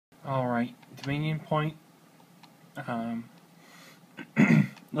Alright, Dominion Point.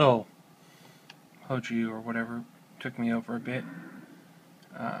 Little Hoju or whatever took me over a bit.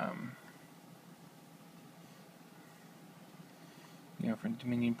 From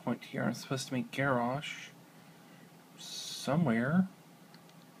Dominion Point here, I'm supposed to make Garrosh somewhere.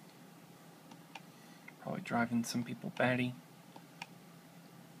 Probably driving some people batty.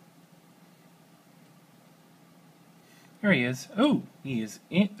 There he is. Oh, he is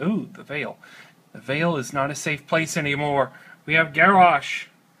in. Oh, the Vale. The Vale is not a safe place anymore. We have Garrosh.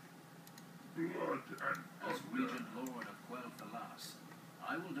 As Regent Lord of Quel'Thalas,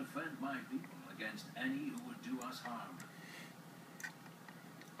 I will defend my people against any who would do us harm.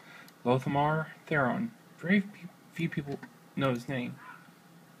 Lothamar Theron. Very few people know his name.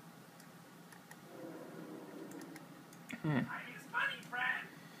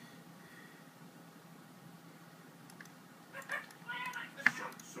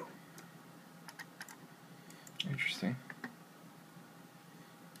 Interesting.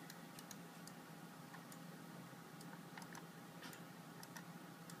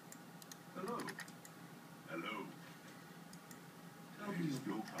 Hello. Hello.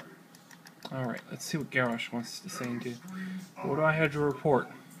 Alright, let's see what Garrosh wants to say and do. What do I have to report?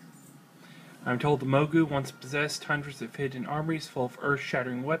 I'm told the Mogu once possessed hundreds of hidden armories full of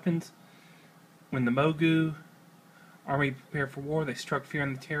earth-shattering weapons. When the Mogu army prepared for war, they struck fear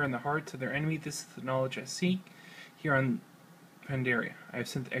and terror in the hearts of their enemy. This is the knowledge I seek here on Pandaria. I have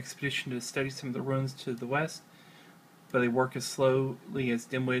sent the expedition to study some of the ruins to the west, but they work as slowly as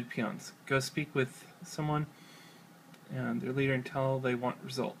dim-witted peons. Go speak with someone and their leader until they want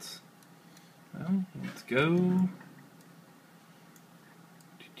results. Well, let's go.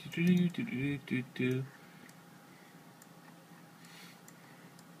 Okay,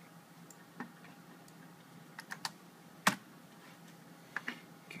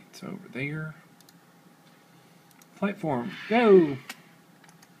 it's over there. Flight form, go!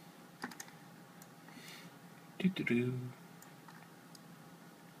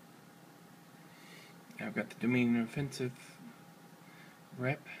 I've got the Dominion offensive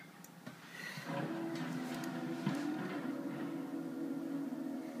rep.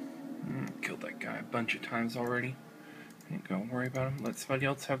 Killed that guy a bunch of times already. Ain't gonna worry about him. Let somebody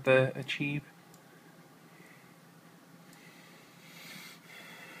else have the achieve.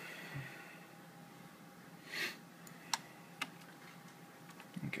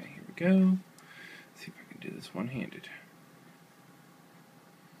 Okay, here we go. Let's see if I can do this one-handed.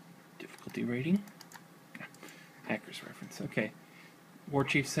 Difficulty rating. Hacker's reference. Okay. War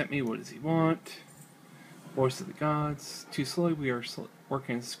Chief sent me. What does he want? Voice of the Gods. Too slowly. We are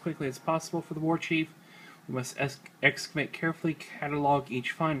working as quickly as possible for the War Chief. We must excavate carefully, catalog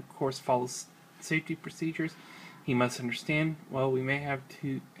each find, of course follow safety procedures. He must understand. Well, we may have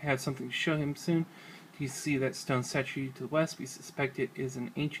to have something to show him soon. Do you see that stone statue to the west? We suspect it is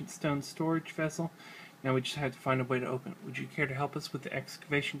an ancient stone storage vessel. Now we just have to find a way to open it. Would you care to help us with the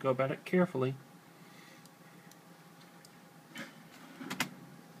excavation? Go about it carefully.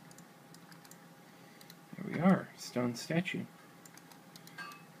 There we are. Stone statue.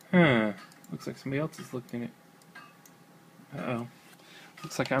 Huh. Looks like somebody else is looking at it. Uh-oh.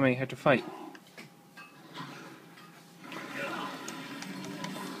 Looks like I may have to fight.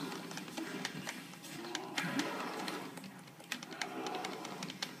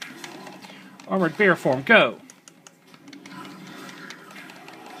 Armored bear form, go!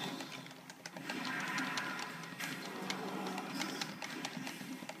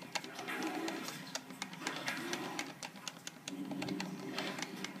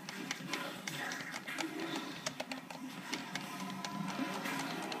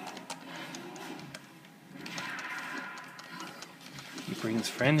 He brings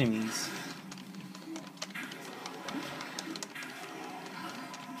frenemies.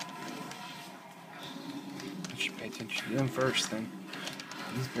 I should pay attention to them first, then.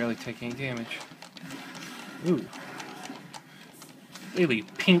 He's barely taking any damage. Ooh. Really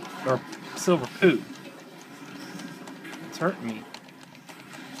pink or silver poo. It's hurting me.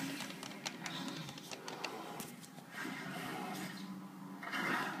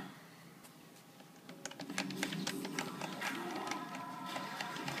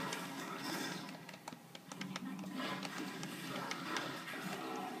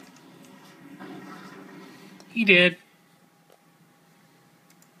 He did.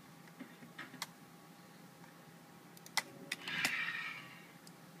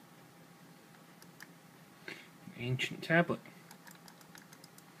 Ancient tablet.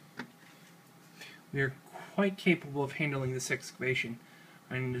 We are quite capable of handling this excavation.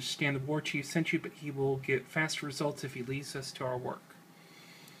 I understand the war chief sent you, but he will get faster results if he leads us to our work.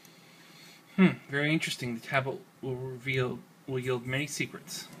 Very interesting. The tablet will yield many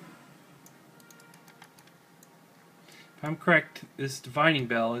secrets. If I'm correct, this divining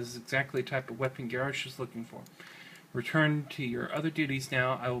bell is exactly the type of weapon Garrosh is looking for. Return to your other duties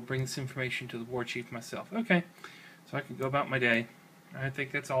now. I will bring this information to the war chief myself. Okay, so I can go about my day. I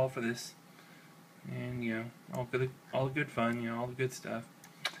think that's all for this. And, you know, all the good fun, you know, all the good stuff.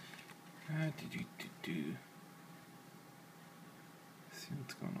 Let's see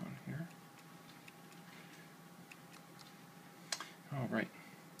what's going on here. Alright.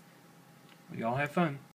 We all have fun.